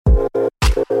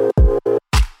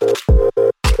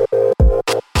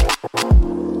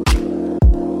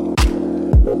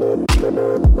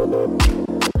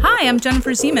Hi, I'm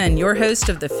Jennifer Seaman, your host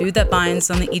of the Food That Binds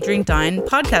on the Eat, Drink, Dine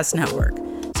podcast network.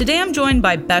 Today I'm joined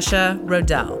by Besha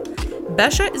Rodell.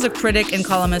 Besha is a critic and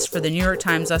columnist for the New York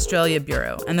Times Australia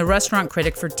Bureau and the restaurant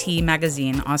critic for Tea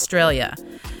Magazine Australia.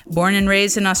 Born and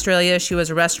raised in Australia, she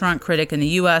was a restaurant critic in the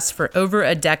U.S. for over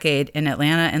a decade in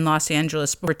Atlanta and Los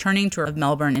Angeles, returning to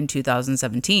Melbourne in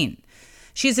 2017.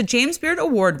 She is a James Beard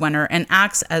Award winner and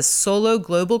acts as solo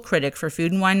global critic for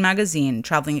Food and Wine magazine,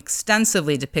 traveling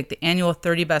extensively to pick the annual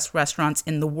 30 best restaurants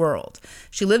in the world.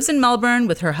 She lives in Melbourne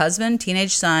with her husband,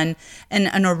 teenage son, and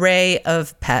an array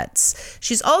of pets.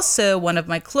 She's also one of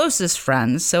my closest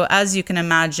friends, so as you can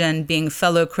imagine, being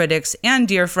fellow critics and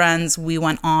dear friends, we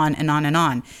went on and on and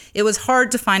on. It was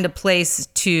hard to find a place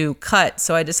to cut,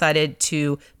 so I decided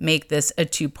to make this a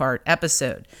two-part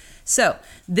episode. So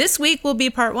this week will be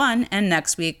part 1 and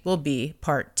next week will be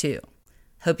part 2.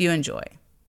 Hope you enjoy.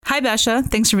 Hi, Besha.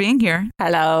 Thanks for being here.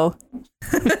 Hello.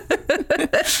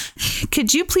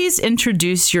 Could you please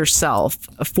introduce yourself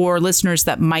for listeners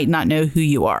that might not know who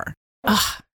you are?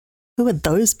 Who are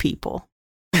those people?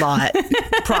 Lot,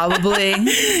 probably.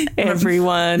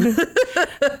 Everyone.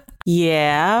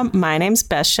 Yeah, my name's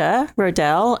Besha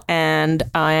Rodell, and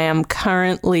I am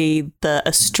currently the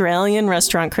Australian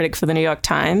restaurant critic for the New York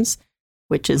Times,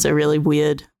 which is a really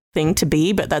weird thing to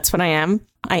be, but that's what I am.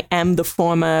 I am the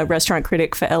former restaurant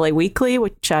critic for LA Weekly,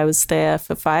 which I was there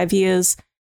for 5 years.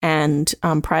 And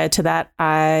prior to that,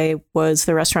 I was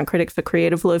the restaurant critic for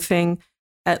Creative Loafing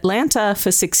Atlanta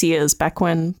for 6 years, back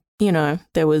when,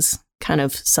 there was kind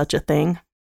of such a thing.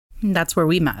 That's where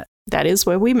we met. That is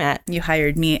where we met. You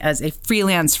hired me as a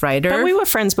freelance writer. But we were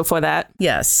friends before that.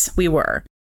 Yes, we were.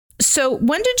 So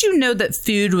when did you know that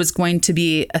food was going to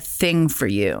be a thing for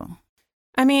you?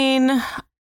 I mean,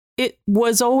 it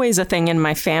was always a thing in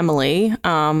my family.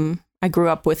 I grew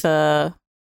up with a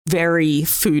very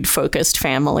food-focused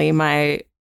family. My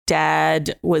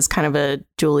dad was kind of a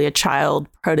Julia Child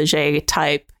protege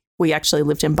type. We actually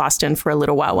lived in Boston for a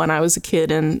little while when I was a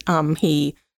kid, and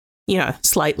he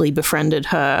slightly befriended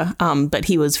her, but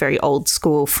he was very old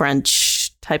school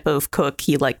French type of cook.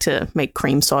 He liked to make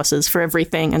cream sauces for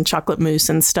everything and chocolate mousse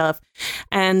and stuff.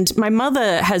 And my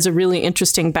mother has a really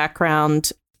interesting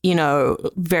background,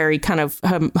 very kind of,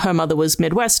 her mother was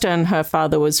Midwestern, her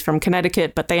father was from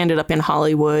Connecticut, but they ended up in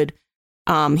Hollywood.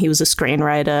 He was a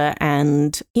screenwriter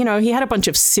and, he had a bunch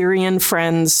of Syrian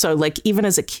friends. So like even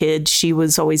as a kid, she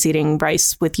was always eating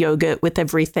rice with yogurt with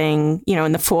everything,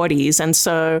 in the 40s.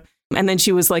 And then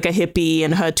she was like a hippie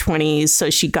in her 20s. So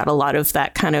she got a lot of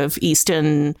that kind of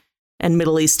Eastern and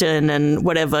Middle Eastern and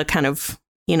whatever kind of,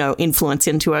 influence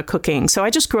into her cooking. So I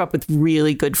just grew up with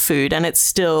really good food. And it's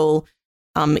still,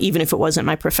 even if it wasn't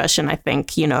my profession, I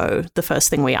think, the first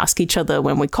thing we ask each other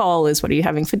when we call is, what are you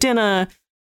having for dinner?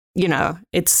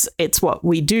 It's what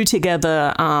we do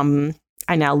together.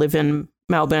 I now live in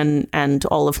Melbourne and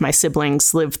all of my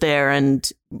siblings live there, and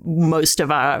most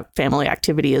of our family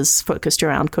activity is focused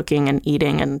around cooking and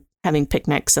eating and having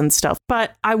picnics and stuff.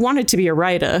 But I wanted to be a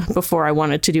writer before I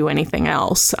wanted to do anything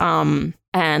else.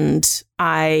 And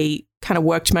I kind of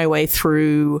worked my way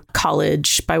through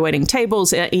college by waiting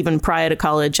tables. Even prior to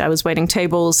college, I was waiting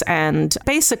tables. And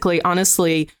basically,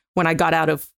 honestly, when I got out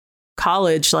of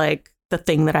college, like the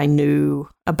thing that I knew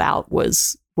about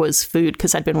was food,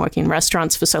 because I'd been working in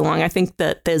restaurants for so long. I think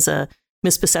that there's a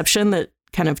misperception that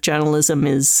kind of journalism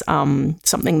is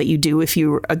something that you do if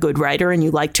you're a good writer and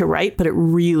you like to write, but it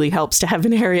really helps to have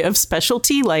an area of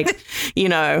specialty. Like,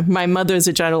 my mother's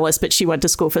a journalist, but she went to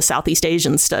school for Southeast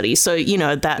Asian studies. So,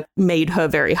 that made her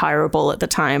very hireable at the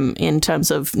time in terms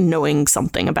of knowing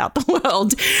something about the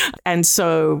world. And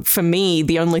so for me,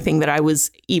 the only thing that I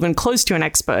was even close to an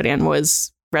expert in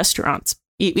was restaurants,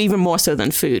 even more so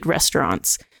than food,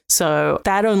 restaurants. So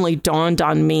that only dawned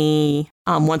on me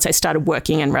once I started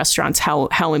working in restaurants,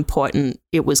 how important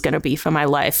it was going to be for my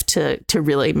life to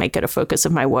really make it a focus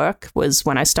of my work, was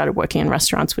when I started working in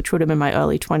restaurants, which would have been my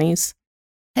early 20s.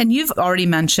 And you've already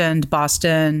mentioned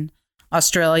Boston,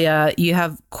 Australia. You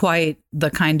have quite the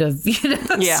kind of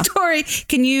story.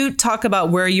 Can you talk about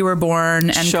where you were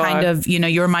born and kind of,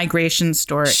 your migration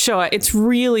story? Sure. It's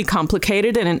really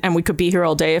complicated and we could be here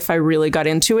all day if I really got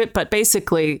into it. But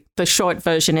basically, the short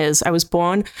version is I was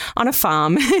born on a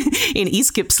farm in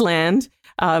East Gippsland,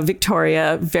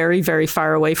 Victoria, very, very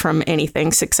far away from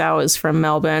anything, 6 hours from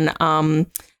Melbourne.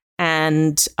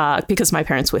 And because my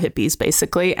parents were hippies,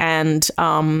 basically. And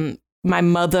my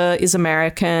mother is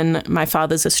American. My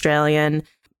father's Australian.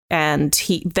 And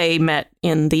they met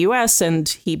in the US and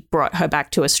he brought her back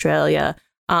to Australia.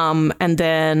 And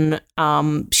then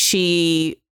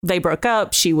she they broke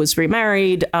up. She was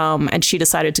remarried, and she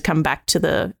decided to come back to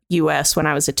the US when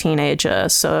I was a teenager.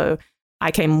 So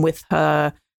I came with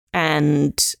her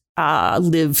and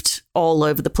lived all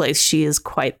over the place. She is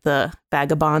quite the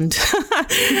vagabond.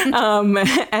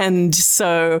 And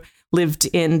so lived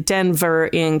in Denver,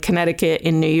 in Connecticut,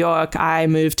 in New York. I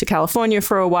moved to California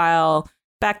for a while,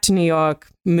 back to New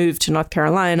York, moved to North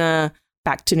Carolina,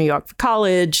 back to New York for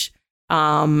college,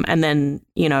 and then,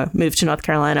 moved to North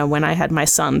Carolina when I had my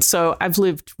son. So I've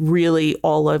lived really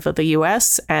all over the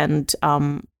US and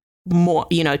more,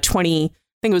 20, I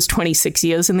think it was 26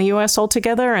 years in the US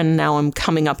altogether. And now I'm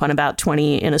coming up on about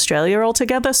 20 in Australia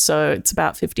altogether. So it's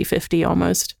about 50-50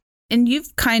 almost. And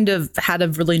you've kind of had a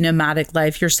really nomadic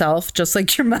life yourself, just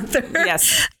like your mother.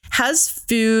 Yes. Has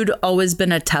food always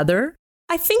been a tether?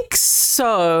 I think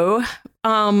so.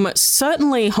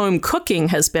 Certainly home cooking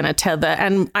has been a tether.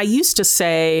 And I used to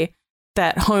say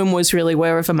that home was really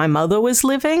wherever my mother was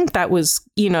living. That was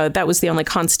the only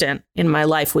constant in my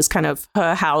life, was kind of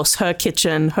her house, her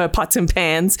kitchen, her pots and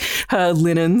pans, her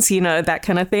linens, that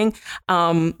kind of thing.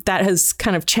 That has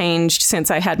kind of changed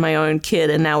since I had my own kid,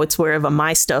 and now it's wherever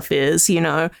my stuff is,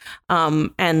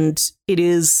 and it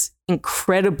is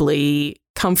incredibly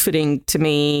comforting to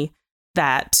me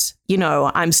that,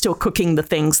 I'm still cooking the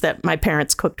things that my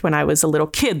parents cooked when I was a little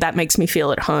kid. That makes me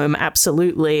feel at home.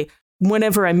 Absolutely.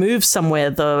 Whenever I move somewhere,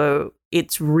 though,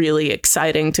 it's really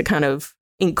exciting to kind of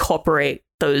incorporate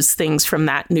those things from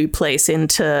that new place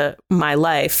into my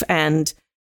life. And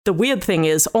the weird thing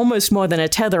is, almost more than a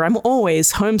tether, I'm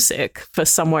always homesick for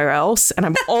somewhere else. And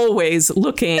I'm always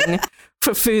looking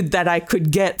for food that I could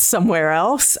get somewhere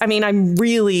else. I mean, I'm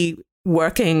really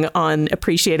working on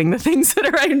appreciating the things that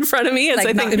are right in front of me.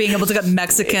 Like not being able to get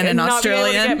Mexican and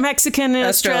Australian. Get Mexican in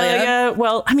Australia.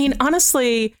 Well, I mean,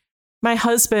 honestly, my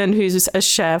husband, who's a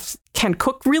chef, can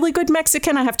cook really good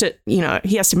Mexican. I have to,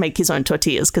 he has to make his own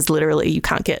tortillas because literally you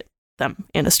can't get them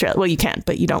in Australia. Well, you can,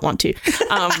 but you don't want to.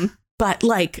 But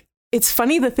like, it's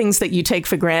funny the things that you take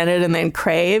for granted and then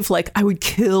crave. Like, I would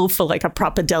kill for like a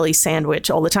proper deli sandwich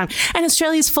all the time. And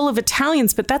Australia's full of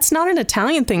Italians, but that's not an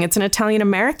Italian thing. It's an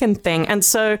Italian-American thing. And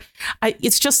so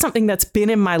it's just something that's been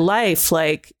in my life.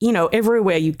 Like,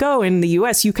 everywhere you go in the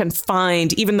US, you can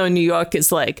find, even though New York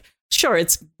is like, sure,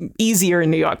 it's easier in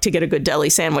New York to get a good deli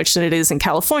sandwich than it is in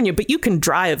California, but you can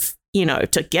drive,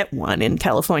 to get one in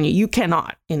California. You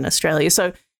cannot in Australia.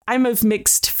 So I'm of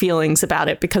mixed feelings about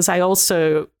it, because I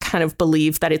also kind of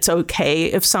believe that it's okay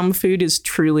if some food is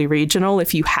truly regional.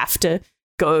 If you have to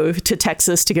go to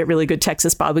Texas to get really good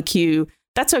Texas barbecue,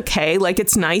 that's okay. Like,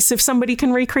 it's nice if somebody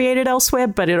can recreate it elsewhere,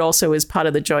 but it also is part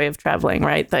of the joy of traveling,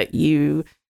 right? That you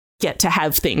get to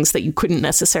have things that you couldn't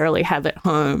necessarily have at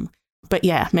home. But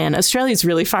yeah, man, Australia's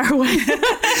really far away.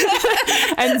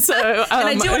 And so, and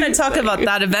I do want to talk about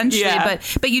that eventually, yeah.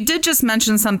 But you did just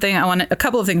mention something. A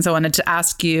couple of things I wanted to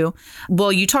ask you.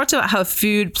 Well, you talked about how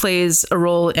food plays a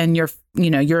role in your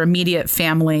immediate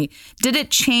family. Did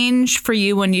it change for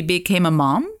you when you became a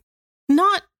mom?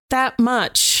 Not that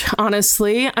much,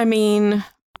 honestly. I mean,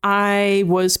 I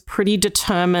was pretty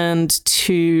determined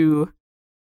to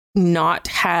not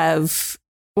have,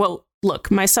 well, look,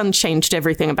 my son changed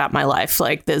everything about my life.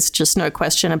 Like, there's just no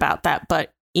question about that.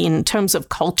 But in terms of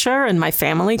culture and my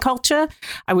family culture,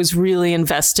 I was really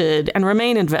invested and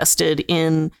remain invested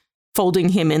in folding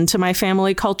him into my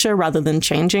family culture rather than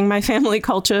changing my family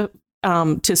culture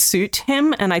to suit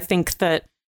him. And I think that,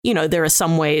 there are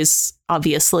some ways,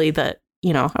 obviously, that,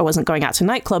 I wasn't going out to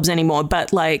nightclubs anymore,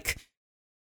 but like,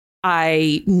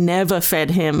 I never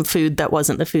fed him food that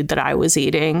wasn't the food that I was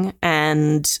eating.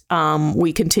 And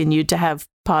we continued to have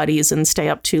parties and stay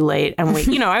up too late. And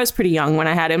we, I was pretty young when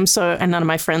I had him. So, and none of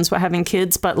my friends were having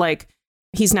kids, but like,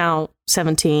 he's now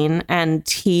 17 and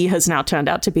he has now turned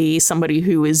out to be somebody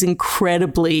who is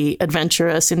incredibly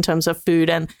adventurous in terms of food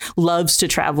and loves to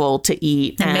travel to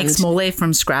eat. And makes mole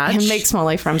from scratch. And makes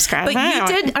mole from scratch. But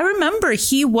I remember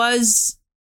he was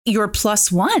your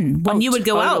plus one when you would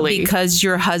go out, because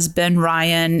your husband,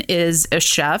 Ryan, is a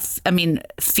chef. I mean,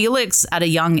 Felix, at a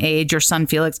young age, your son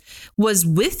Felix, was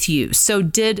with you. So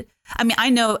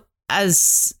I know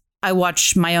as I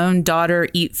watch my own daughter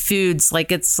eat foods,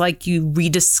 like it's like you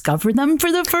rediscover them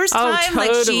for the first time.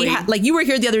 Totally. Like you were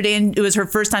here the other day and it was her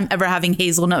first time ever having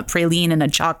hazelnut praline in a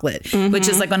chocolate, which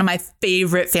is like one of my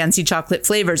favorite fancy chocolate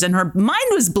flavors. And her mind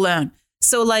was blown.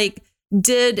 So like,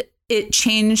 did it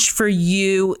change for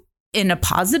you in a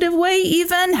positive way,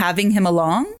 even having him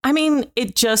along? I mean,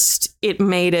 it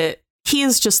made it, he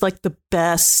is just like the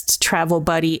best travel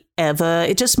buddy ever.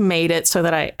 It just made it so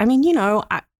that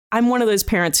I'm one of those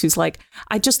parents who's like,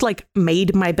 I just like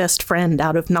made my best friend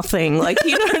out of nothing. Like,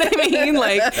 you know what I mean?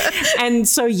 Like, and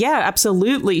so, yeah,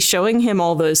 absolutely. Showing him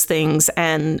all those things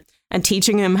and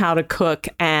teaching him how to cook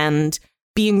and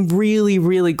being really,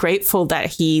 really grateful that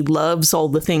he loves all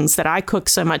the things that I cook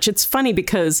so much. It's funny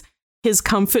because his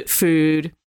comfort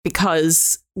food,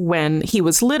 because when he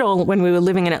was little, when we were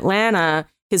living in Atlanta,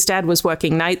 his dad was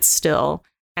working nights still.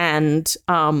 And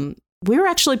we were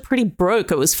actually pretty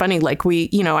broke. It was funny. Like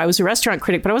I was a restaurant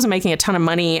critic, but I wasn't making a ton of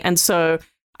money. And so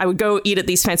I would go eat at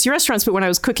these fancy restaurants. But when I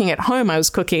was cooking at home, I was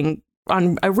cooking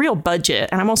on a real budget.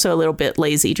 And I'm also a little bit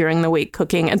lazy during the week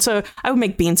cooking. And so I would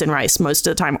make beans and rice most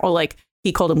of the time. Or like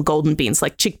he called them golden beans,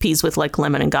 like chickpeas with like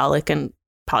lemon and garlic and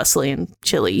parsley and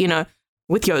chili,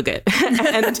 with yogurt.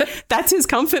 And that's his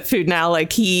comfort food now.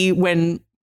 Like when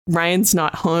Ryan's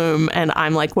not home and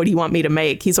I'm like, what do you want me to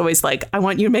make? He's always like, I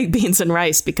want you to make beans and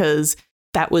rice, because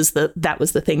that was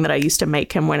the thing that I used to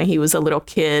make him when he was a little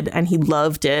kid, and he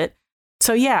loved it.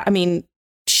 So, yeah, I mean,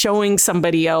 showing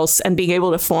somebody else and being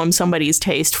able to form somebody's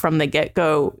taste from the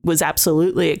get-go was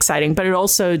absolutely exciting. But it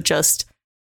also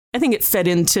I think it fed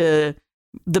into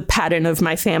the pattern of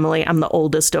my family. I'm the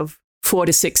oldest of 4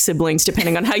 to 6 siblings,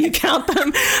 depending on how you count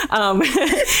them.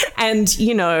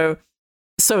 And,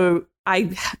 so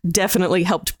I definitely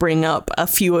helped bring up a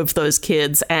few of those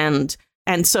kids. And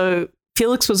so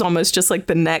Felix was almost just like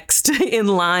the next in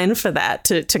line for that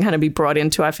to kind of be brought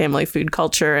into our family food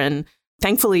culture. And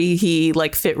thankfully, he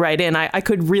like fit right in. I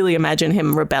could really imagine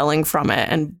him rebelling from it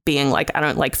and being like, I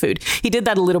don't like food. He did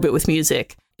that a little bit with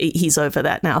music. He's over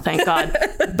that now, thank God.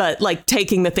 But like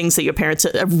taking the things that your parents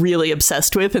are really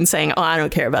obsessed with and saying, oh, I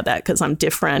don't care about that because I'm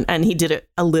different. And he did it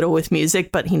a little with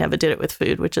music, but he never did it with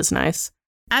food, which is nice.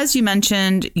 As you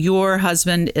mentioned, your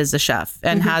husband is a chef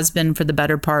and has been for the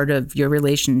better part of your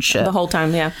relationship. The whole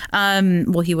time, yeah.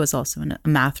 Well, he was also in a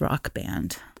math rock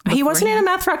band. He wasn't in a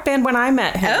math rock band when I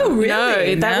met him. Oh,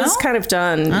 really? No, that was kind of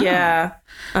done. Oh. Yeah.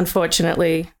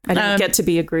 Unfortunately, I didn't get to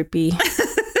be a groupie.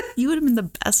 You would have been the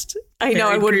best. I know,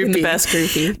 I would have been the best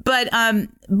groupie. But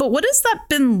what has that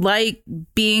been like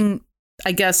being,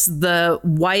 I guess, the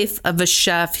wife of a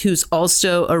chef who's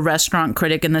also a restaurant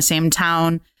critic in the same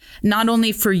town? Not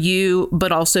only for you,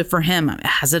 but also for him.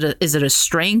 Is it a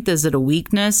strength? Is it a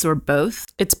weakness, or both?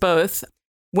 It's both.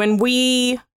 When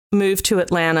we moved to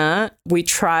Atlanta, we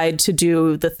tried to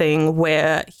do the thing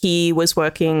where he was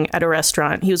working at a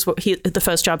restaurant. The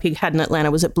first job he had in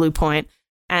Atlanta was at Blue Point,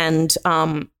 and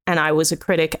I was a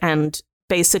critic. And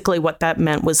basically, what that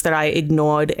meant was that I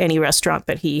ignored any restaurant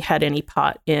that he had any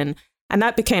part in. And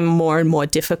that became more and more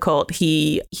difficult.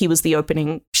 He was the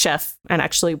opening chef and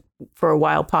actually for a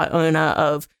while part owner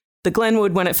of the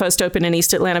Glenwood when it first opened in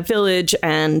East Atlanta Village,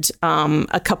 and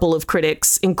a couple of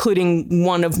critics, including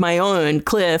one of my own,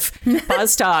 Cliff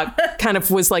Bosstock, kind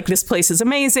of was like, this place is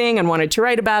amazing and wanted to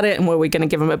write about it. And were we going to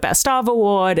give him a Best of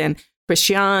award? And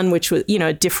Christian, which was,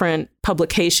 a different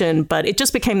publication. But it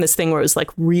just became this thing where it was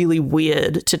like really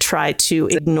weird to try to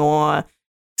ignore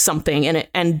something.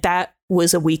 And that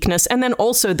was a weakness. And then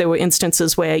also there were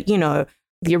instances where,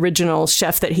 the original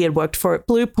chef that he had worked for at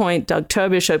Blue Point, Doug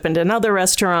Turbish, opened another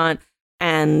restaurant.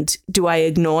 And do I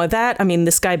ignore that? I mean,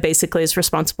 this guy basically is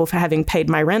responsible for having paid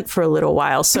my rent for a little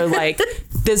while. So like,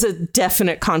 there's a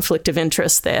definite conflict of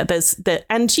interest there.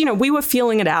 And we were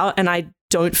feeling it out, and I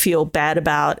don't feel bad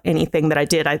about anything that I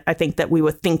did. I think that we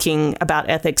were thinking about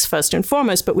ethics first and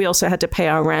foremost, but we also had to pay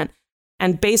our rent.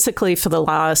 And basically for the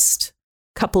last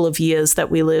couple of years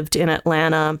that we lived in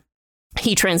Atlanta,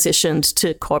 he transitioned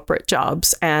to corporate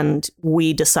jobs. And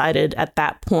we decided at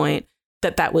that point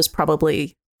that was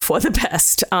probably for the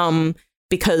best,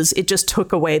 because it just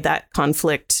took away that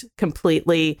conflict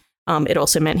completely. It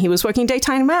also meant he was working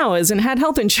daytime hours and had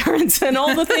health insurance and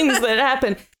all the things that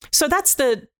happened. So that's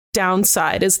the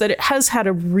downside, is that it has had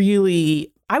a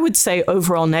really, I would say,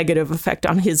 overall negative effect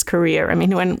on his career. I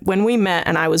mean, when we met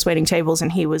and I was waiting tables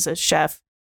and he was a chef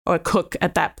or a cook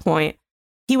at that point,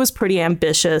 he was pretty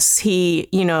ambitious. He,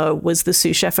 was the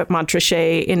sous chef at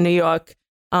Montrachet in New York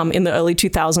in the early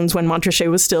 2000s, when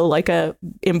Montrachet was still like a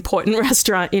important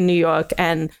restaurant in New York.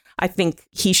 And I think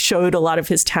he showed a lot of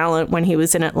his talent when he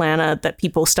was in Atlanta that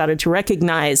people started to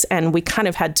recognize. And we kind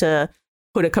of had to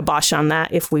put a kibosh on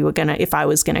that if I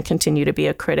was going to continue to be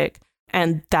a critic.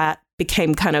 And that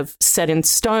became kind of set in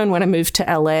stone when I moved to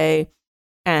LA.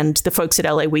 And the folks at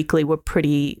LA Weekly were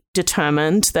pretty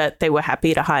determined that they were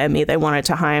happy to hire me. They wanted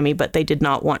to hire me, but they did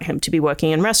not want him to be working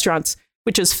in restaurants,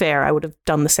 which is fair. I would have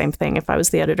done the same thing if I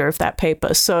was the editor of that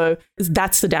paper. So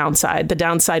that's the downside. The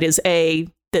downside is A,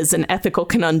 there's an ethical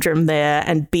conundrum there,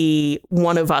 and B,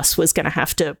 one of us was going to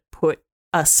have to put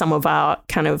some of our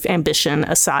kind of ambition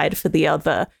aside for the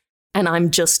other. and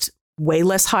I'm just way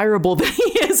less hireable than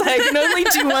he is. I can only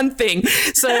do one thing.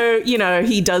 So,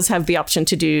 he does have the option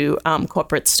to do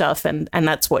corporate stuff, and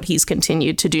that's what he's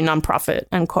continued to do, nonprofit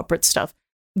and corporate stuff.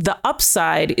 The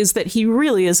upside is that he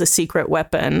really is a secret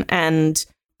weapon. And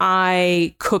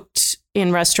I cooked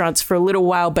in restaurants for a little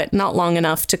while, but not long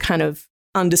enough to kind of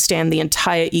understand the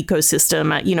entire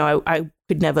ecosystem. I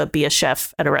could never be a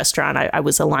chef at a restaurant. I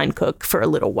was a line cook for a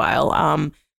little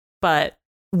while. But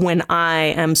when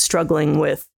I am struggling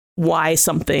with why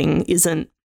something isn't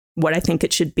what I think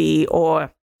it should be,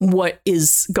 or what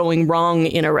is going wrong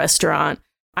in a restaurant,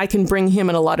 I can bring him,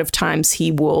 and a lot of times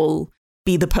he will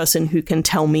be the person who can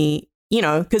tell me,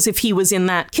 because if he was in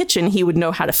that kitchen, he would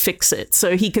know how to fix it.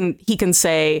 So he can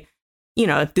say,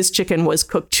 this chicken was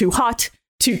cooked too hot,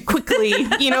 too quickly.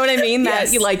 You know what I mean?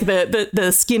 Yes. That like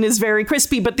the skin is very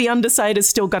crispy, but the underside has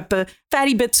still got the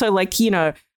fatty bits. So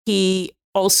he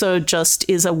also just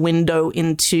is a window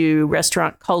into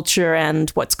restaurant culture and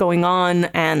what's going on.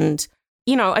 And,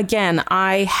 again,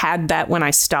 I had that when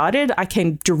I started. I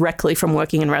came directly from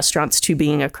working in restaurants to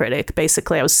being a critic.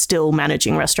 Basically, I was still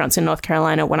managing restaurants in North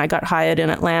Carolina when I got hired in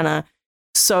Atlanta.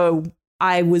 So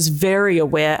I was very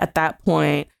aware at that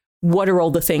point, what are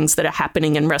all the things that are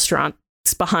happening in restaurants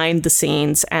behind the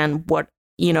scenes, and what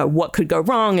could go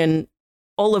wrong and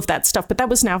all of that stuff. But that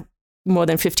was now more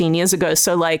than 15 years ago.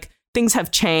 So things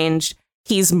have changed.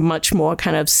 He's much more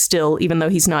kind of still, even though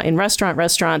he's not in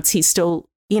restaurants, he's still,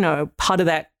 part of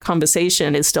that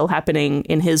conversation is still happening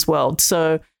in his world.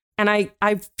 So, and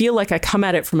I feel like I come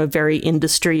at it from a very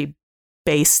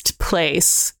industry-based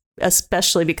place,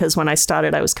 especially because when I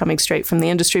started, I was coming straight from the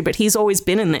industry, but he's always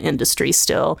been in the industry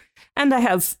still. And I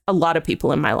have a lot of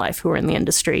people in my life who are in the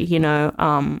industry,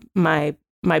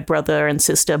 my brother and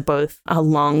sister, both are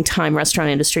long-time restaurant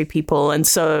industry people. And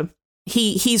so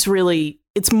he's really,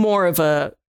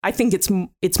 I think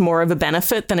it's more of a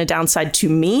benefit than a downside to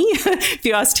me. If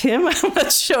you asked him, I'm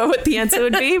not sure what the answer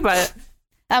would be, but.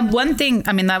 One thing,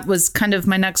 that was kind of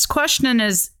my next question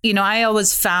is, I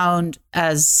always found,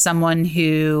 as someone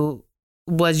who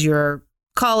was your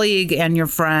colleague and your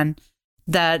friend,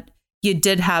 that you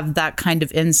did have that kind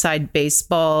of inside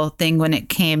baseball thing when it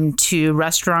came to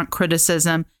restaurant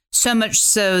criticism, so much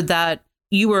so that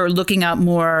you were looking out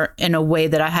more in a way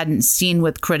that I hadn't seen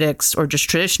with critics or just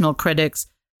traditional critics,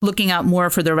 looking out more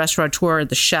for the restaurateur,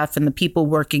 the chef, and the people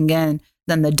working in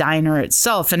than the diner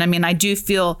itself. And I do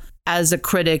feel as a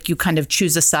critic, you kind of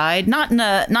choose a side, not in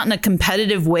a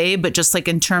competitive way, but just like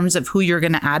in terms of who you're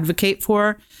going to advocate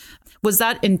for. Was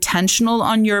that intentional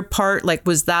on your part?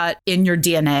 Was that in your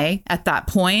DNA at that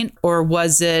point? Or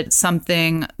was it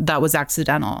something that was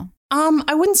accidental?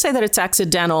 I wouldn't say that it's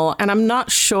accidental, and I'm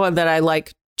not sure that I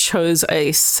chose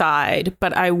a side,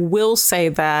 but I will say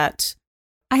that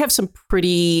I have some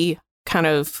pretty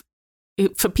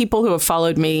for people who have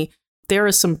followed me, there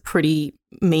are some pretty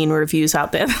mean reviews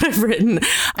out there that I've written.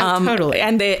 Totally.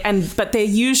 But they're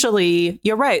usually,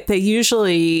 you're right, they're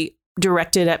usually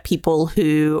directed at people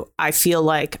who I feel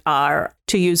like are,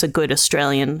 to use a good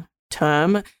Australian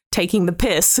term, taking the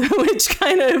piss, which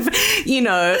kind of,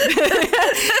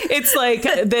 it's like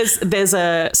there's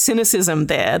a cynicism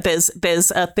there.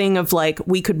 There's a thing of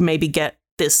we could maybe get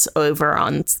this over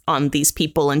on these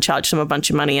people and charge them a bunch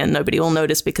of money and nobody will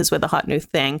notice because we're the hot new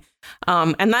thing.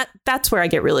 And that's where I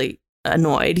get really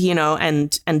annoyed,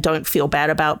 and don't feel bad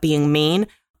about being mean.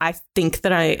 I think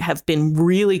that I have been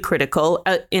really critical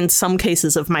in some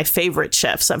cases of my favorite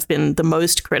chefs. I've been the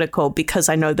most critical because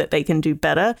I know that they can do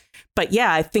better. But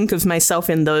yeah, I think of myself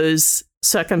in those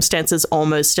circumstances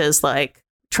almost as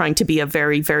trying to be a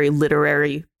very, very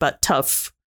literary but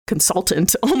tough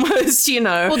consultant almost,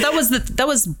 Well, that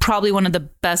was probably one of the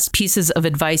best pieces of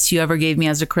advice you ever gave me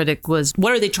as a critic was,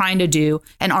 what are they trying to do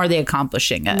and are they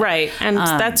accomplishing it? Right. And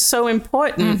that's so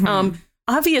important. Mm-hmm.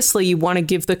 Obviously, you want to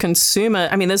give the consumer,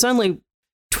 there's only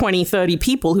 20, 30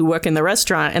 people who work in the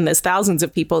restaurant and there's thousands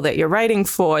of people that you're writing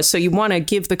for. So you want to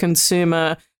give the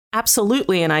consumer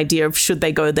absolutely an idea of should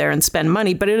they go there and spend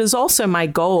money. But it is also my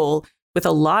goal with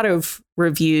a lot of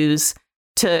reviews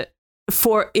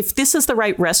for if this is the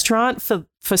right restaurant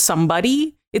for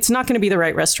somebody, it's not going to be the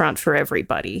right restaurant for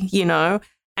everybody,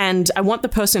 And I want the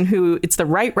person who it's the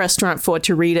right restaurant for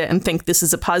to read it and think this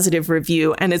is a positive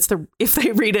review. And if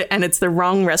they read it and it's the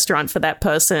wrong restaurant for that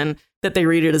person, that they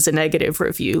read it as a negative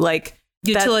review.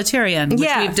 Utilitarian, which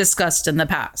we've discussed in the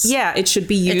past. Yeah, it should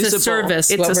be usable. It's a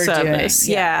service. It's a service.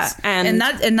 Doing. Yeah. Yes.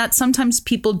 And that sometimes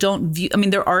people don't view.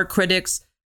 There are critics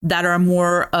that are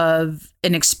more of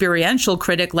an experiential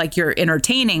critic, like you're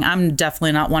entertaining. I'm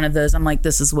definitely not one of those. I'm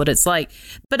this is what it's like.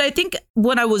 But I think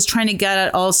what I was trying to get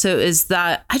at also is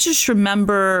that I just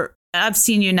remember I've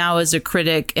seen you now as a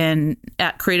critic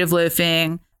at Creative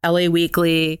Loafing, LA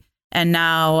Weekly, and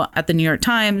now at the New York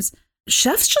Times.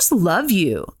 Chefs just love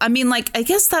you. I mean, like, I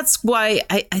guess that's why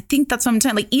I think that's what I'm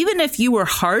saying. Like, even if you were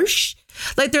harsh,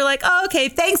 like, they're like, oh, okay,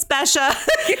 thanks, Besha.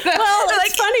 Well,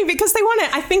 it's funny because they want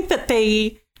to, I think that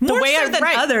the way I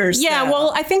write others. Yeah, though.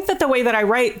 Well, I think that the way that I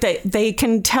write, they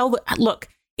can tell, look,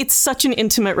 it's such an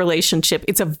intimate relationship.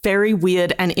 It's a very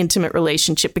weird and intimate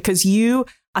relationship because you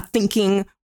are thinking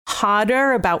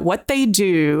harder about what they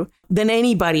do than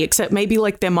anybody except maybe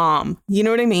like their mom. You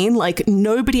know what I mean? Like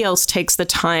nobody else takes the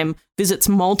time, visits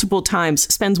multiple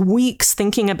times, spends weeks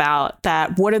thinking about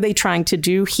that. What are they trying to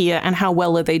do here and how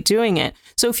well are they doing it?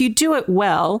 So if you do it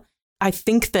well, I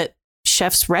think that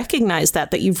chefs recognize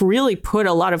that you've really put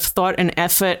a lot of thought and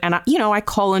effort. And, I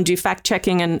call and do fact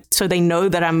checking. And so they know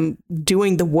that I'm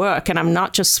doing the work and I'm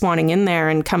not just swanning in there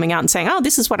and coming out and saying, oh,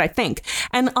 this is what I think.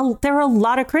 And there are a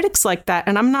lot of critics like that.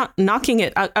 And I'm not knocking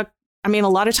it. I mean, a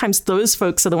lot of times those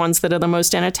folks are the ones that are the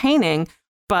most entertaining,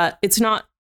 but it's not,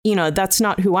 that's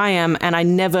not who I am. And I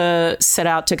never set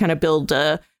out to kind of build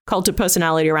a cult of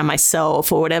personality around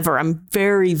myself or whatever. I'm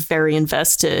very, very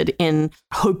invested in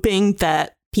hoping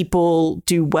that people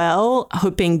do well,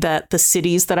 hoping that the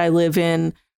cities that I live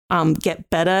in get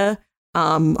better,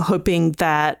 hoping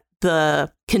that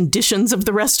the conditions of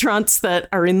the restaurants that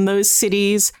are in those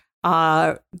cities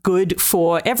are good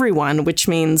for everyone, which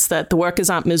means that the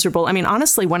workers aren't miserable. I mean,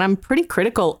 honestly, when I'm pretty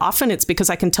critical, often it's because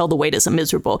I can tell the waiters are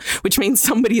miserable, which means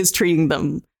somebody is treating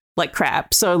them like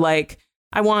crap. So like,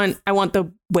 I want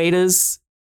the waiters,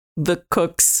 the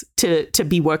cooks to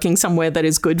be working somewhere that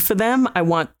is good for them. I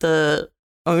want the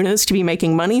owners to be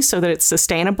making money so that it's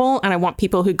sustainable. And I want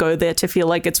people who go there to feel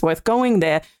like it's worth going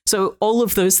there. So all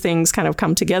of those things kind of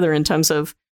come together in terms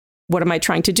of what am I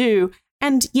trying to do?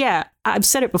 And yeah, I've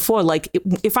said it before, like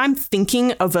if I'm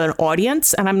thinking of an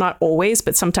audience, and I'm not always,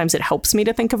 but sometimes it helps me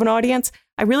to think of an audience,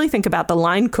 I really think about the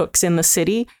line cooks in the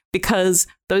city because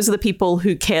those are the people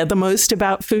who care the most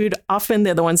about food. Often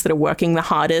they're the ones that are working the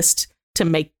hardest to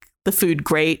make the food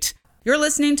great. You're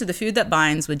listening to The Food That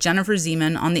Binds with Jennifer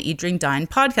Zeman on the Eat, Drink, Dine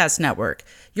podcast network.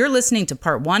 You're listening to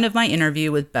part 1 of my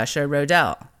interview with Besha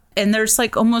Rodell. And there's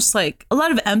like almost like a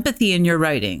lot of empathy in your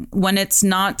writing when it's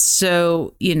not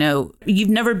so, you've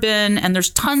never been, and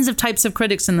there's tons of types of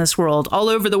critics in this world, all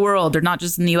over the world, or not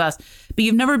just in the US, but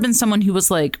you've never been someone who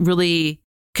was like really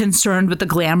concerned with the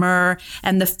glamour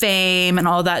and the fame and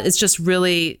all that. It's just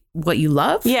really what you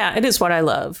love. Yeah, it is what I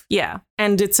love. Yeah.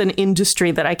 And it's an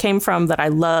industry that I came from that I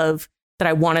love, that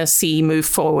I want to see move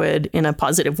forward in a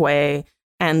positive way.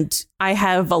 And I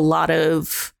have a lot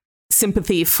of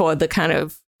sympathy for the kind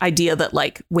of idea that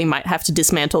like we might have to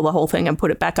dismantle the whole thing and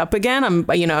put it back up again.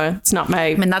 It's not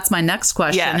my... I mean, that's my next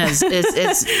question. Yeah.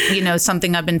 is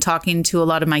something I've been talking to a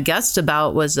lot of my guests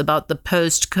about was about the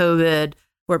post-COVID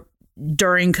or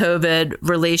during COVID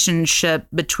relationship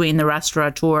between the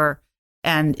restaurateur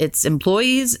and its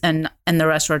employees and the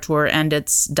restaurateur and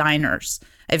its diners.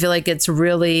 I feel like it's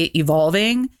really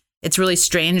evolving. It's really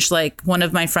strange. Like one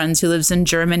of my friends who lives in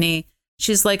Germany,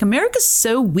 she's like, America's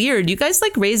so weird. You guys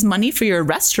like raise money for your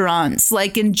restaurants.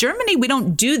 Like in Germany, we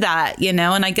don't do that,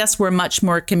 and I guess we're much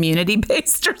more community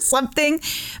based or something.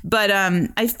 But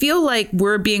I feel like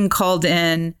we're being called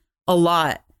in a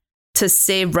lot to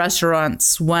save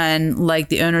restaurants when like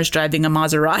the owner's driving a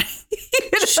Maserati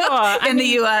sure. in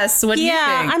the US. What do you think?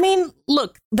 I mean,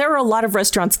 look, there are a lot of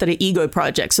restaurants that are ego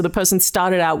projects. So the person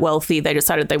started out wealthy. They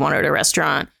decided they wanted a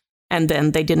restaurant. And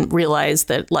then they didn't realize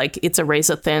that like it's a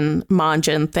razor thin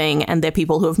margin thing. And they're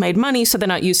people who have made money. So they're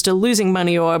not used to losing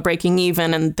money or breaking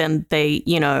even. And then they,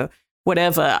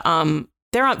 whatever.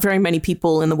 There aren't very many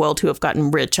people in the world who have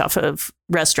gotten rich off of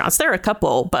restaurants. There are a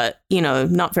couple, but,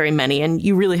 not very many. And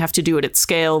you really have to do it at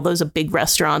scale. Those are big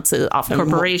restaurants, often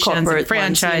corporations and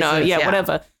franchises. Ones,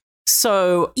 whatever.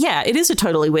 So, yeah, it is a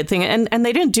totally weird thing. And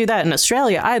they didn't do that in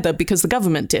Australia either because the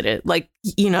government did it. Like,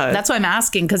 That's why I'm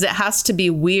asking, because it has to be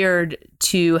weird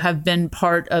to have been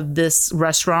part of this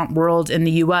restaurant world in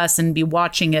the US and be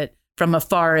watching it from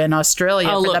afar in Australia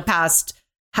for the past,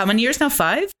 how many years now?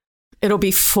 5? It'll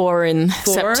be 4 in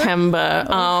September.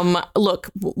 Look,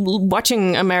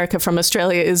 watching America from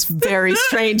Australia is very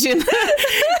strange in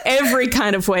every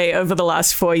kind of way over the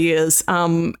last 4 years.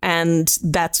 And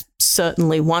that's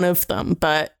certainly one of them.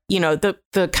 But,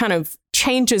 the kind of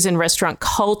changes in restaurant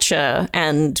culture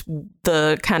and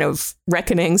the kind of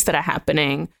reckonings that are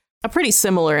happening are pretty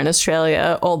similar in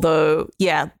Australia. Although,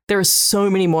 yeah, there are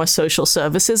so many more social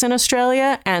services in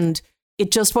Australia. And it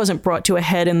just wasn't brought to a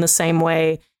head in the same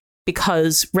way,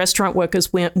 because restaurant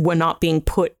workers were not being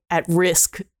put at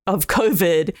risk of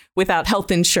COVID without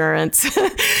health insurance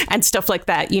and stuff like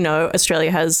that.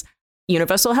 Australia has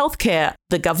universal health care.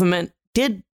 The government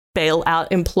did bail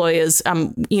out employers.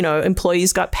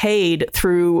 Employees got paid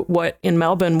through what in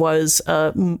Melbourne was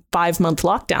a 5-month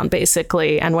lockdown,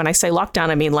 basically. And when I say lockdown,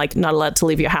 I mean like not allowed to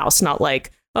leave your house, not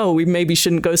like, oh, we maybe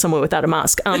shouldn't go somewhere without a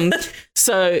mask.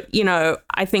 So,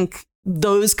 I think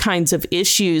those kinds of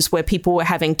issues where people were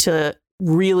having to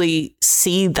really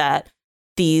see that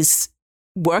these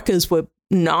workers were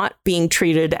not being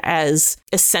treated as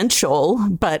essential,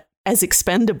 but as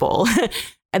expendable.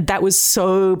 That was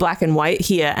so black and white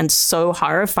here and so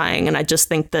horrifying. And I just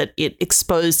think that it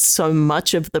exposed so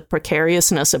much of the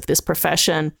precariousness of this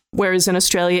profession. Whereas in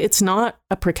Australia, it's not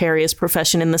a precarious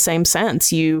profession in the same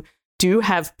sense. You do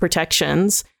have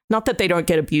protections. Not that they don't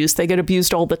get abused. They get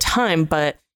abused all the time,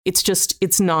 but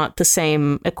it's not the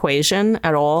same equation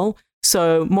at all.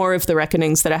 So more of the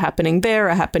reckonings that are happening there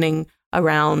are happening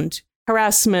around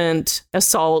harassment,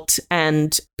 assault,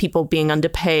 and people being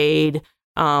underpaid,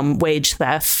 wage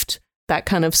theft, that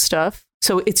kind of stuff.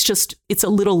 So it's a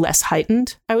little less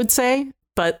heightened, I would say,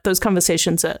 but those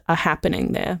conversations are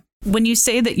happening there. When you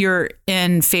say that you're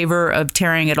in favor of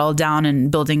tearing it all down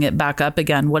and building it back up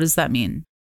again, what does that mean?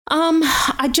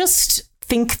 I just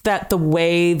think that the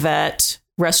way that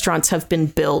restaurants have been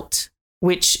built,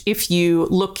 which if you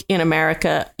look in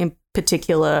America in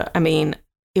particular, I mean,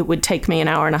 it would take me an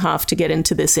hour and a half to get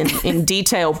into this in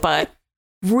detail, but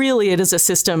really it is a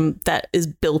system that is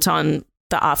built on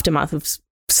the aftermath of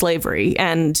slavery.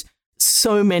 And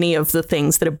so many of the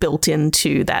things that are built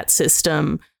into that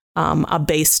system are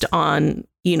based on,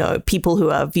 people who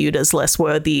are viewed as less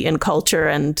worthy in culture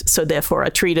and so therefore are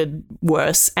treated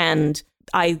worse. And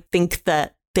I think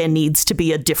that there needs to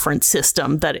be a different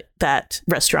system that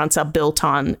restaurants are built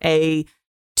on,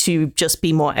 to just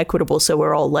be more equitable so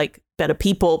we're all like better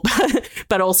people,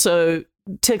 but also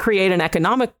to create an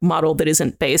economic model that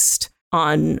isn't based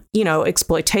on,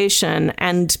 exploitation.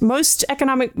 And most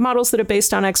economic models that are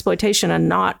based on exploitation are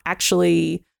not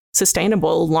actually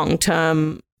sustainable long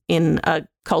term in a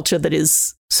culture that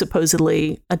is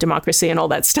supposedly a democracy and all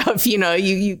that stuff.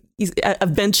 You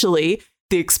eventually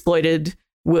the exploited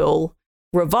will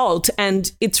revolt. And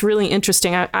it's really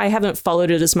interesting. I haven't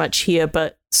followed it as much here,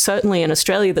 but certainly in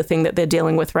Australia, the thing that they're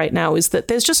dealing with right now is that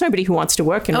there's just nobody who wants to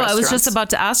work in restaurants. I was just about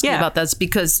to ask you about this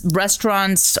because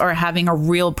restaurants are having a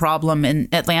real problem in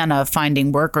Atlanta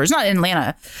finding workers. Not in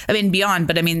Atlanta, I mean, beyond,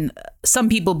 but I mean, some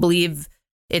people believe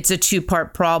it's a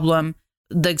two-part problem.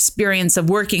 The experience of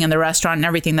working in the restaurant and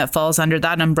everything that falls under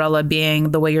that umbrella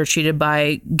being the way you're treated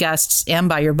by guests and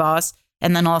by your boss,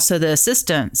 and then also the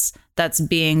assistance that's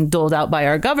being doled out by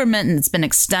our government, and it's been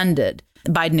extended.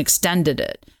 Biden extended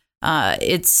it.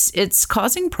 It's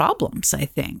causing problems, I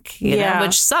think, you know,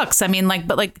 which sucks. I mean,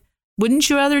 wouldn't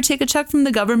you rather take a check from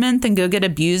the government than go get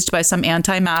abused by some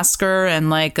anti-masker and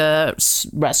like a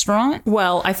restaurant?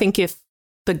 Well, I think if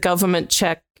the government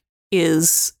check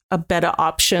is a better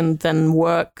option than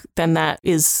work, then that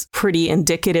is pretty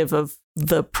indicative of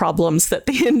the problems that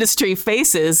the industry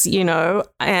faces,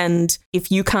 and if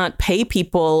you can't pay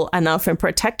people enough and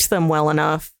protect them well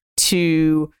enough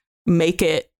to make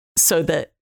it so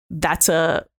that that's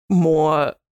a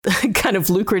more kind of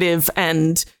lucrative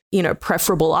and,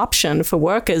 preferable option for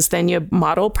workers, then your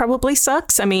model probably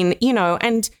sucks. I mean,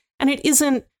 and it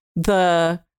isn't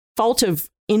the fault of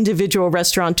individual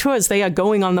restaurateurs. They are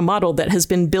going on the model that has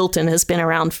been built and has been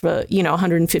around for,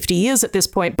 150 years at this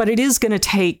point, but it is going to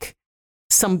take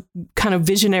some kind of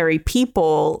visionary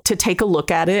people to take a look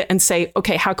at it and say,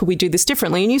 okay, how could we do this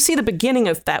differently? And you see the beginning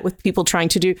of that with people trying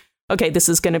to do, okay,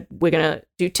 we're going to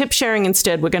do tip sharing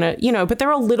instead. We're going to, but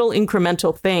they're all little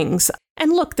incremental things.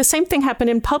 And look, the same thing happened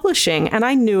in publishing. And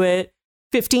I knew it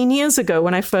 15 years ago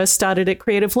when I first started at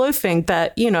Creative Loafing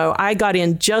that, I got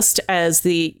in just as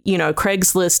the,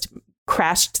 Craigslist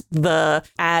crashed the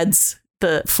ads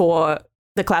for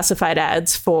the classified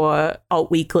ads for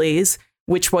alt weeklies,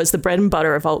 which was the bread and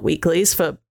butter of alt weeklies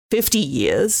for 50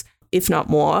 years, if not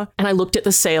more. And I looked at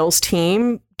the sales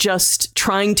team just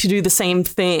trying to do the same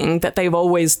thing that they've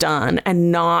always done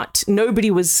and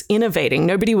nobody was innovating.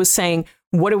 Nobody was saying,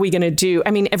 what are we going to do?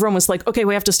 I mean, everyone was like, okay,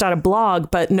 we have to start a blog,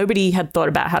 but nobody had thought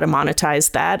about how to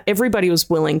monetize that. Everybody was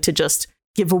willing to just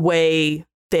give away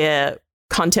their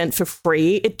content for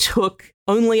free. It took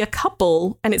only a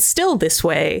couple, and it's still this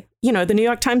way. The New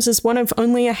York Times is one of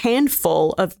only a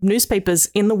handful of newspapers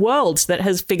in the world that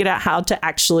has figured out how to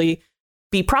actually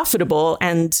be profitable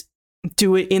and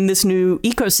do it in this new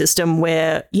ecosystem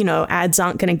where, ads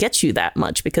aren't going to get you that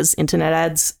much because internet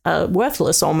ads are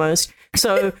worthless almost.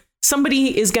 So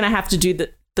somebody is going to have to do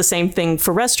the same thing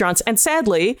for restaurants. And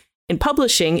sadly, in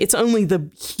publishing, it's only the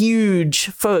huge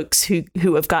folks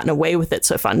who have gotten away with it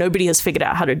so far. Nobody has figured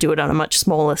out how to do it on a much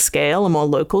smaller scale, a more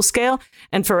local scale.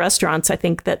 And for restaurants, I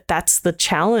think that that's the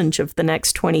challenge of the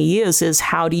next 20 years is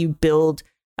how do you build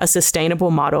a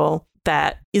sustainable model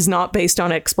that is not based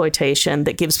on exploitation,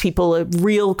 that gives people a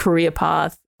real career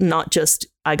path, not just,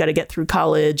 I got to get through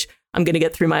college, I'm going to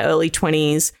get through my early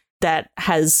 20s, that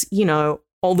has, you know,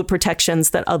 all the protections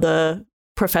that other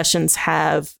professions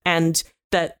have, and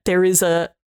that there is a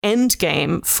end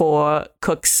game for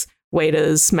cooks,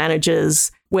 waiters, managers,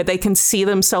 where they can see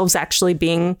themselves actually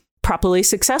being properly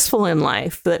successful in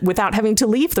life without having to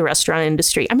leave the restaurant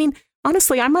industry. I mean,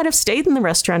 honestly, I might have stayed in the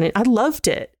restaurant. I loved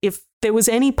it. If there was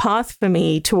any path for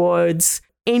me towards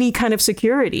any kind of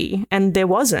security, and there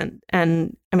wasn't.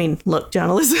 And I mean, look,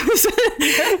 journalism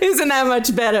isn't that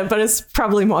much better, but it's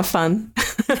probably more fun.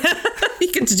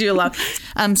 You get to do a lot.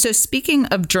 So speaking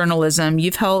of journalism,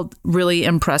 you've held really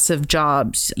impressive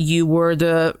jobs. You were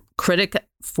the critic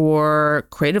for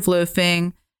Creative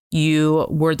Loafing. You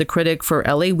were the critic for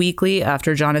LA Weekly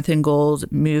after Jonathan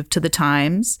Gold moved to the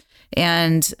Times.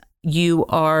 And you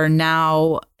are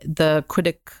now the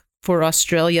critic for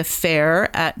Australia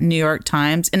Fair at New York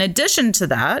Times. In addition to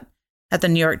that, at the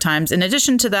New York Times, in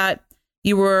addition to that,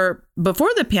 you were,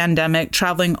 before the pandemic,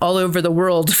 traveling all over the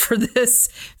world for this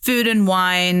food and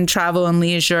wine, travel and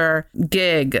leisure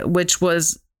gig, which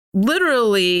was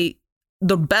literally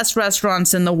the best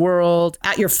restaurants in the world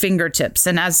at your fingertips.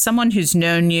 And as someone who's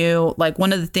known you, like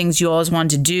one of the things you always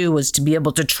wanted to do was to be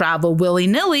able to travel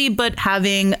willy-nilly, but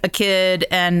having a kid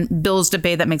and bills to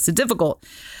pay, that makes it difficult.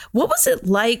 What was it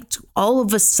like to all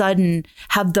of a sudden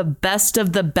have the best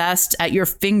of the best at your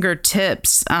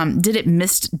fingertips? Did it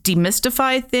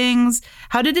demystify things?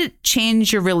 How did it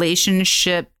change your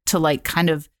relationship to like kind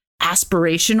of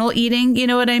aspirational eating? You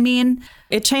know what I mean?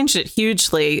 It changed it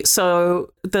hugely.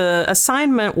 So the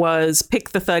assignment was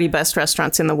pick the 30 best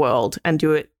restaurants in the world and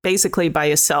do it basically by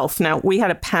yourself. Now, we had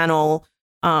a panel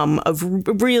of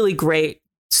really great,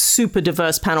 super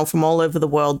diverse panel from all over the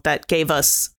world that gave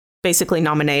us basically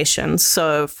nominations.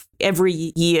 So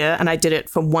every year, and I did it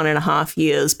for 1.5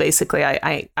 years, basically,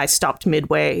 I stopped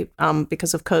midway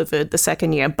because of COVID the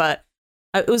second year, but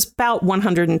it was about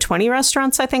 120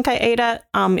 restaurants I think I ate at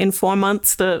in 4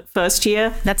 months the first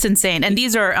year. That's insane. And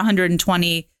these are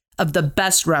 120 of the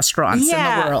best restaurants in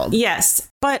the world.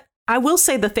 Yes. But I will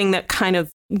say the thing that kind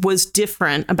of was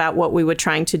different about what we were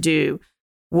trying to do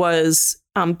was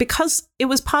because it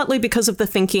was partly because of the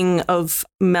thinking of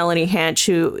Melanie Hanch,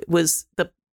 who was the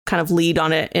kind of lead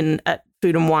on it at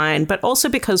Food and Wine, but also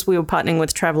because we were partnering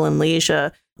with Travel and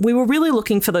Leisure. We were really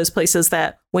looking for those places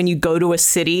that when you go to a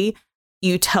city,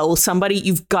 you tell somebody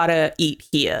you've got to eat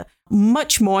here.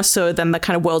 Much more so than the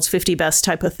kind of world's 50 best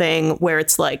type of thing where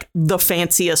it's like the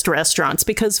fanciest restaurants.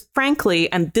 Because frankly,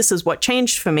 and this is what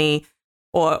changed for me,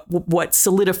 or what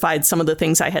solidified some of the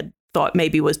things I had thought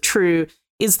maybe was true,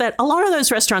 is that a lot of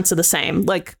those restaurants are the same.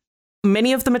 Like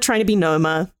many of them are trying to be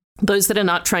Noma. Those that are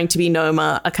not trying to be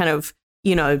Noma are kind of,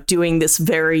 you know, doing this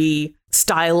very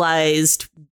stylized,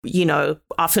 you know,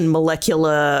 often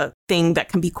molecular thing that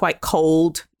can be quite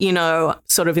cold, you know,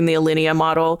 sort of in the Alinea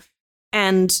model.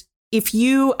 And if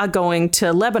you are going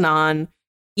to Lebanon,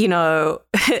 you know,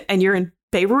 and you're in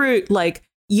Beirut, like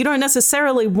you don't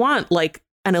necessarily want like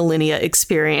an Alinea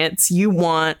experience. You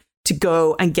want to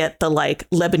go and get the like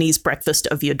Lebanese breakfast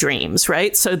of your dreams,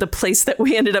 right? So the place that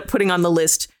we ended up putting on the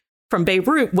list from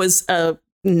Beirut was a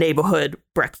neighborhood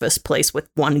breakfast place with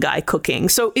one guy cooking.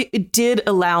 So it did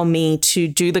allow me to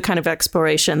do the kind of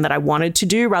exploration that I wanted to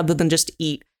do rather than just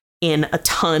eat in a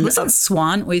ton. Wasn't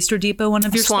Swan Oyster Depot one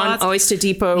of your spots? Swan Oyster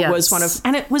Depot was one of,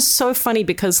 and it was so funny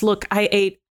because look, I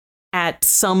ate at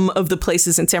some of the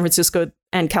places in San Francisco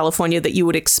and California that you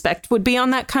would expect would be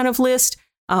on that kind of list.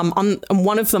 On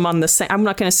one of them on the same, I'm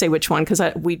not going to say which one because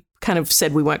we kind of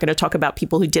said we weren't going to talk about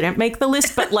people who didn't make the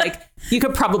list, but like you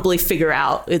could probably figure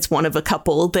out it's one of a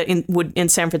couple that in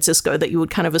San Francisco that you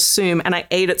would kind of assume. And I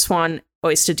ate at Swan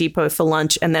Oyster Depot for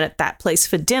lunch and then at that place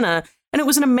for dinner. And it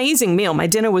was an amazing meal. My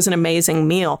dinner was an amazing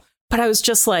meal, but I was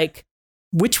just like,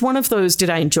 which one of those did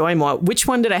I enjoy more? Which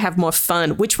one did I have more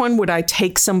fun? Which one would I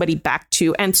take somebody back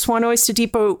to? And Swan Oyster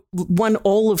Depot won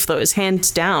all of those,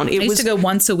 hands down. I used to go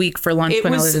once a week for lunch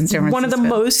when I was in San Francisco. It was one of the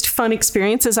most fun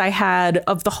experiences I had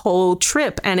of the whole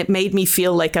trip. And it made me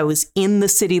feel like I was in the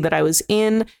city that I was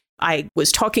in. I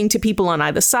was talking to people on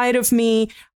either side of me.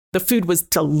 The food was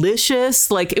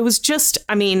delicious. Like it was just,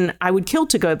 I mean, I would kill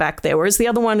to go back there. Whereas the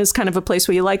other one is kind of a place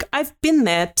where you're like, I've been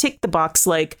there, tick the box,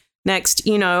 like next,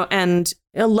 you know, and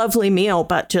a lovely meal,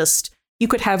 but just you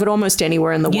could have it almost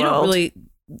anywhere in the world. You don't really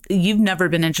you've never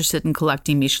been interested in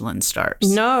collecting Michelin stars.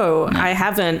 No, I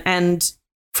haven't. And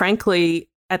frankly,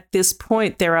 at this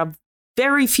point, there are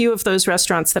very few of those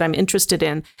restaurants that I'm interested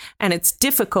in. And it's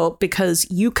difficult because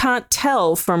you can't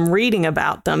tell from reading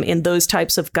about them in those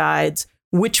types of guides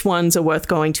which ones are worth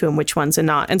going to and which ones are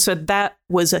not. And so that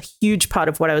was a huge part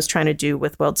of what I was trying to do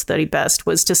with World's 30 Best,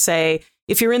 was to say,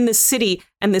 if you're in this city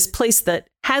and this place that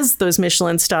has those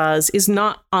Michelin stars is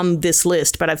not on this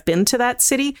list, but I've been to that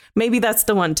city, maybe that's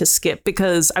the one to skip,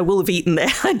 because I will have eaten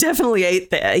there. I definitely ate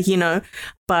there, you know,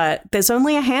 but there's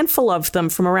only a handful of them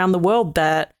from around the world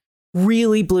that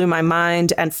really blew my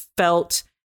mind and felt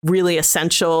really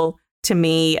essential to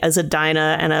me as a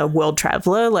diner and a world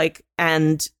traveler.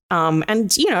 And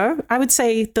you know, I would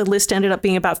say the list ended up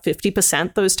being about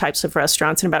 50% those types of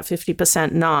restaurants and about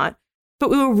 50% not. But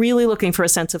we were really looking for a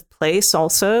sense of place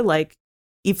also. Like,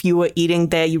 if you were eating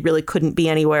there, you really couldn't be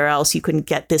anywhere else. You couldn't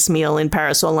get this meal in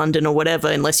Paris or London or whatever,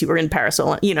 unless you were in Paris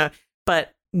or, you know,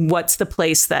 but what's the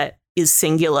place that is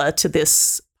singular to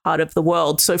this part of the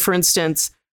world? So for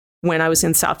instance, when I was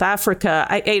in South Africa,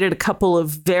 I ate at a couple of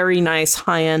very nice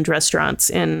high-end restaurants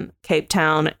in Cape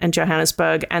Town and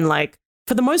Johannesburg. And like,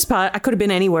 for the most part, I could have been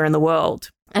anywhere in the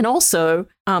world. And also,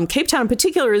 Cape Town in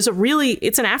particular it's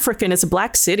an African, it's a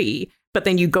black city. But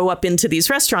then you go up into these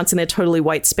restaurants and they're totally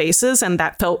white spaces. And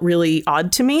that felt really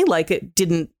odd to me. Like, it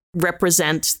didn't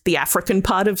represent the African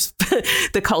part of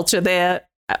the culture there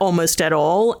almost at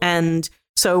all. And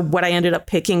so what I ended up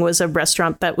picking was a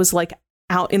restaurant that was like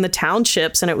out in the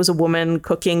townships. And it was a woman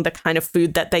cooking the kind of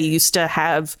food that they used to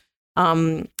have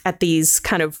at these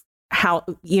kind of, how,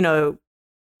 you know,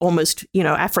 almost, you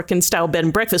know, African style bed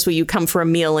and breakfast where you come for a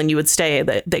meal and you would stay.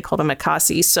 They called them a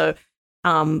kasi. So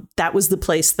that was the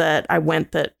place that I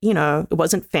went that, you know, it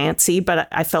wasn't fancy, but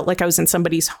I felt like I was in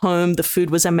somebody's home. The food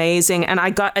was amazing. And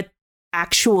I got an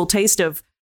actual taste of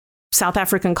South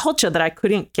African culture that I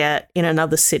couldn't get in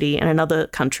another city, in another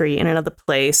country, in another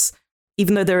place.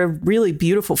 Even though there are really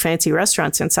beautiful, fancy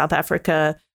restaurants in South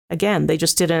Africa, again, they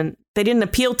didn't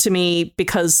appeal to me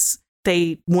because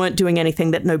they weren't doing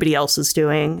anything that nobody else is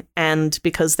doing, and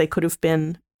because they could have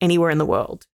been anywhere in the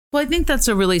world. Well, I think that's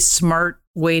a really smart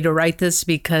way to write this,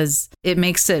 because it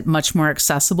makes it much more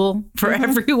accessible for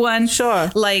everyone.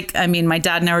 Sure. Like, I mean, my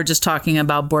dad and I were just talking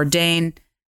about Bourdain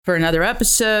for another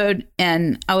episode.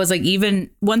 And I was like,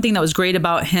 even one thing that was great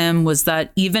about him was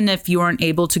that even if you weren't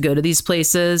able to go to these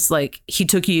places, like, he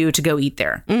took you to go eat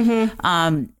there.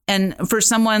 And for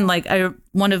someone like,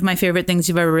 one of my favorite things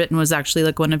you've ever written was actually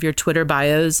like one of your Twitter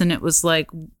bios. And it was like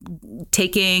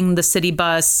taking the city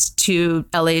bus to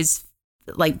LA's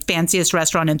like fanciest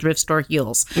restaurant and thrift store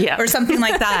heels, or something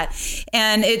like that.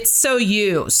 And it's so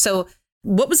you. So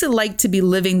what was it like to be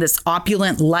living this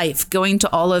opulent life, going to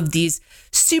all of these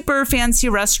super fancy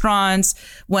restaurants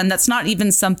when that's not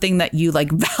even something that you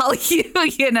like value,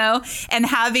 you know, and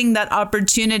having that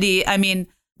opportunity? I mean,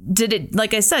 did it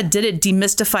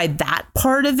demystify that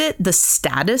part of it, the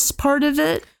status part of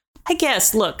it? I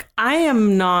guess, look, I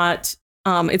am not.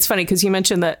 It's funny because you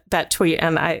mentioned that tweet,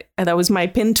 and that was my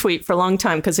pinned tweet for a long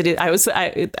time, because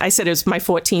I said it was my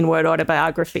 14-word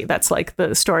autobiography. That's like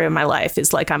the story of my life,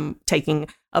 is like I'm taking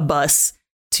a bus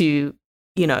to,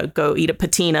 you know, go eat a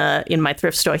patina in my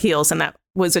thrift store heels, and that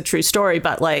was a true story.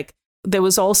 But like, there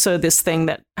was also this thing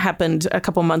that happened a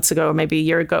couple months ago, or maybe a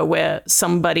year ago, where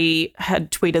somebody had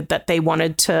tweeted that they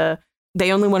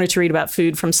only wanted to read about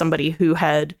food from somebody who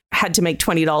had to make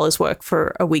 $20 work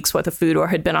for a week's worth of food, or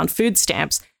had been on food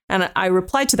stamps. And I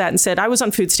replied to that and said, I was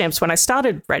on food stamps when I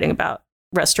started writing about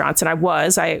restaurants. And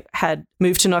I had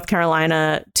moved to North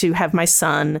Carolina to have my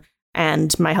son,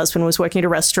 and my husband was working at a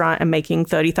restaurant and making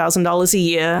 $30,000 a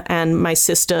year. And my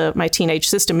teenage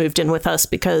sister, moved in with us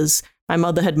because my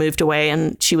mother had moved away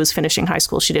and she was finishing high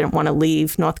school. She didn't want to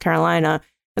leave North Carolina.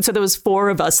 And so there was 4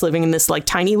 of us living in this like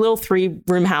tiny little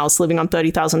 3-room house, living on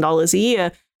 $30,000 a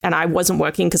year. And I wasn't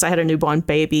working because I had a newborn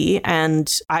baby,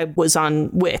 and I was on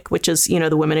WIC, which is, you know,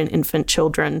 the Women and Infant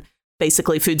Children,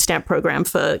 basically food stamp program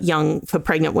for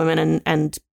pregnant women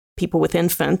and people with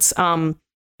infants.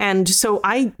 And so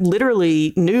I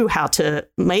literally knew how to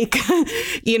make,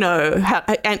 you know,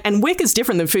 and WIC is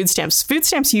different than food stamps. Food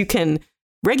stamps,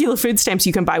 regular food stamps,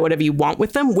 you can buy whatever you want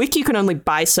with them. WIC, you can only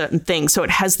buy certain things. So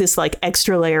it has this like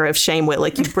extra layer of shame where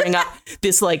like you bring up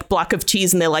this like block of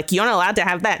cheese and they're like, you're not allowed to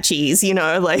have that cheese, you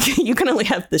know, like you can only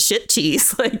have the shit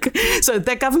cheese. Like, so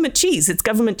that government cheese, it's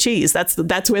government cheese. That's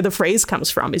where the phrase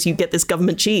comes from, is you get this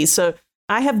government cheese. So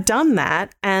I have done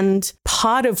that. And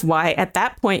part of why at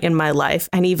that point in my life,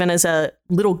 and even as a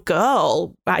little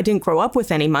girl, I didn't grow up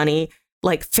with any money,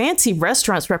 like fancy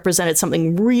restaurants represented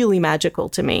something really magical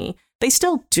to me. they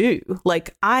still do.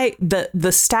 Like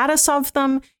the status of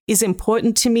them is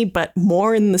important to me, but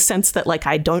more in the sense that like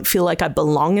I don't feel like I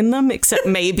belong in them, except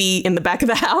maybe in the back of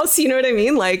the house. You know what I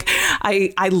mean? Like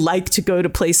I like to go to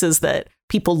places that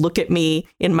people look at me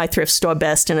in my thrift store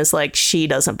best and is like, she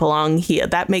doesn't belong here.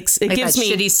 That makes it, like, gives me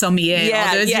shitty sommelier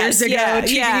all those years ago.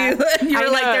 You were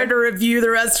like there to review the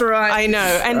restaurant. I know.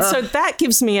 And so that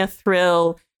gives me a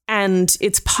thrill. And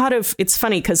it's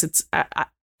funny because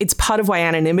it's part of why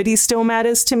anonymity still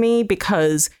matters to me,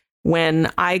 because when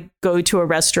I go to a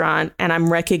restaurant and I'm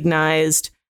recognized,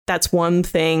 that's one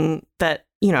thing that,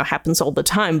 you know, happens all the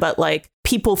time. But like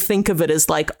people think of it as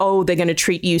like, oh, they're going to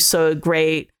treat you so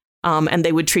great. And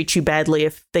they would treat you badly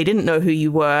if they didn't know who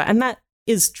you were. And that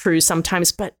is true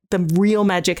sometimes. But the real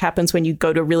magic happens when you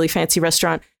go to a really fancy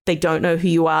restaurant. They don't know who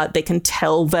you are. They can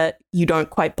tell that you don't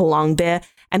quite belong there.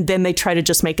 And then they try to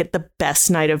just make it the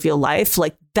best night of your life.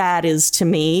 Like that is, to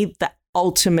me, the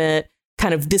ultimate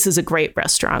kind of, this is a great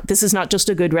restaurant. This is not just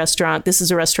a good restaurant. This is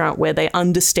a restaurant where they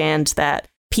understand that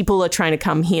people are trying to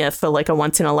come here for like a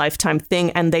once in a lifetime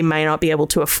thing, and they may not be able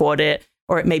to afford it.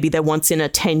 Or it may be their once in a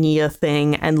 10-year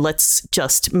thing. And let's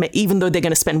just, even though they're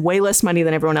going to spend way less money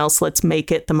than everyone else, let's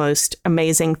make it the most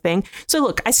amazing thing. So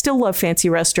look, I still love fancy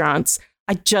restaurants.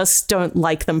 I just don't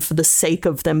like them for the sake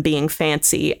of them being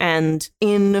fancy. And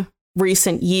in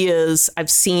recent years, I've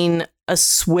seen a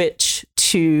switch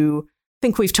to, I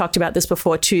think we've talked about this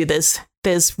before too.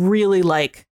 There's really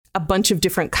like a bunch of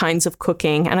different kinds of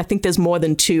cooking. And I think there's more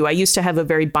than two. I used to have a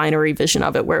very binary vision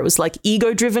of it where it was like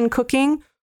ego-driven cooking,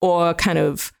 or kind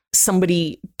of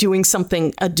somebody doing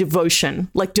something, a devotion,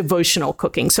 like devotional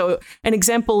cooking. So an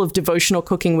example of devotional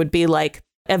cooking would be like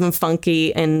Evan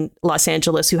Funke in Los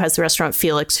Angeles, who has the restaurant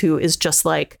Felix, who is just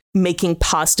like making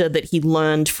pasta that he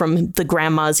learned from the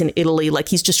grandmas in Italy. Like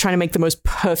he's just trying to make the most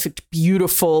perfect,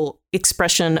 beautiful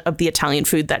expression of the Italian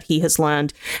food that he has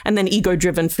learned. And then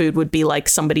ego-driven food would be like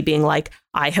somebody being like,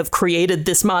 I have created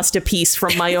this masterpiece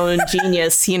from my own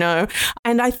genius, you know?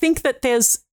 And I think that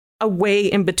there's a way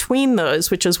in between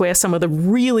those, which is where some of the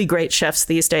really great chefs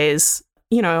these days,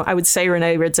 you know, I would say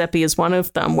Rene Redzepi is one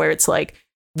of them, where it's like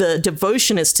the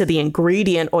devotion is to the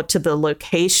ingredient or to the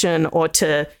location or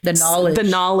to the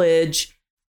knowledge,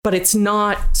 but it's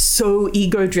not so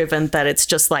ego driven that it's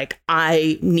just like,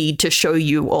 I need to show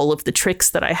you all of the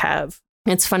tricks that I have.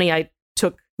 It's funny. I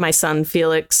took my son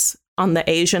Felix on the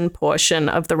Asian portion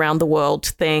of the Round the World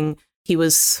thing. He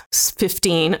was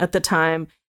 15 at the time.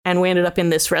 And we ended up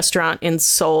in this restaurant in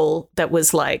Seoul that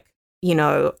was like, you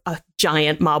know, a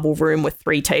giant marble room with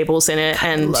 3 tables in it.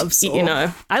 And, I love Seoul. You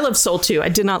know, I love Seoul too. I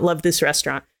did not love this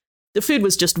restaurant. The food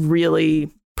was just really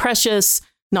precious,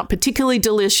 not particularly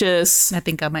delicious. I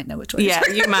think I might know which one. Yeah,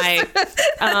 you might.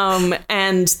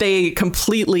 And they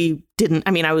completely didn't.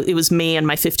 I mean, it was me and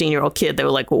my 15-year-old kid. They were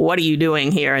like, well, what are you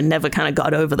doing here? And never kind of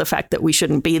got over the fact that we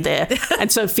shouldn't be there.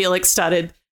 And so Felix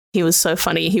he was so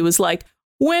funny. He was like,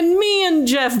 when me and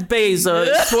Jeff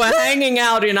Bezos were hanging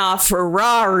out in our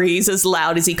Ferraris as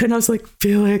loud as he could, I was like,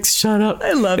 Felix, shut up.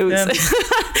 I love him.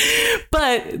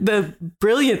 But the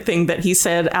brilliant thing that he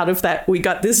said out of that, we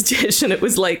got this dish and it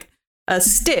was like a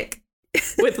stick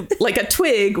with like a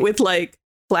twig with like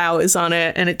flowers on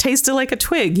it. And it tasted like a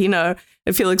twig, you know.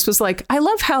 And Felix was like, I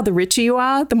love how the richer you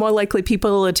are, the more likely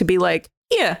people are to be like,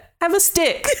 here, have a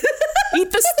stick.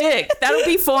 Eat the stick. That'll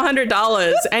be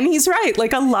 $400. And he's right.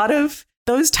 Like a lot of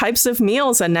those types of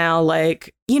meals are now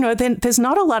like, you know, then there's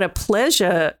not a lot of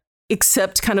pleasure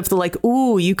except kind of the like,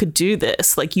 ooh, you could do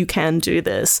this, like you can do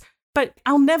this. But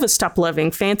I'll never stop loving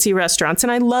fancy restaurants.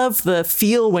 And I love the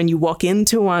feel when you walk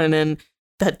into one and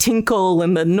the tinkle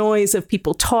and the noise of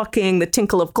people talking, the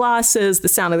tinkle of glasses, the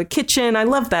sound of the kitchen. I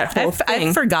love that whole thing.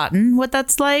 I've forgotten what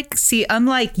that's like. See,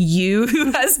 unlike you,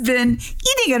 who has been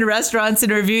eating in restaurants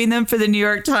and reviewing them for the New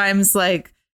York Times,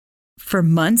 like, for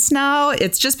months now.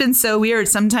 It's just been so weird.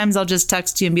 Sometimes I'll just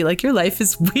text you and be like, your life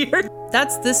is weird.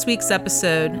 That's this week's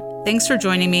episode. Thanks for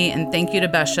joining me, and thank you to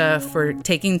Besha for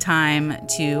taking time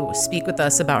to speak with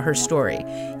us about her story.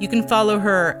 You can follow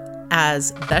her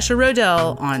as Besha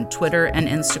Rodell on Twitter and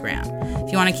Instagram.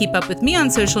 If you want to keep up with me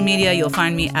on social media, you'll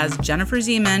find me as Jennifer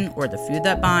Zeman or The Food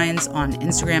That Binds on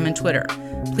Instagram and Twitter.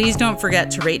 Please don't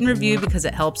forget to rate and review because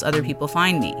it helps other people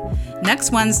find me.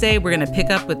 Next Wednesday, we're going to pick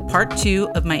up with part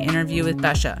 2 of my interview with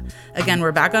Besha. Again,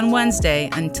 we're back on Wednesday.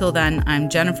 Until then, I'm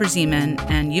Jennifer Zeman,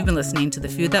 and you've been listening to The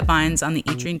Food That Binds on the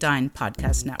Eat, Drink, Dine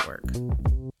podcast network.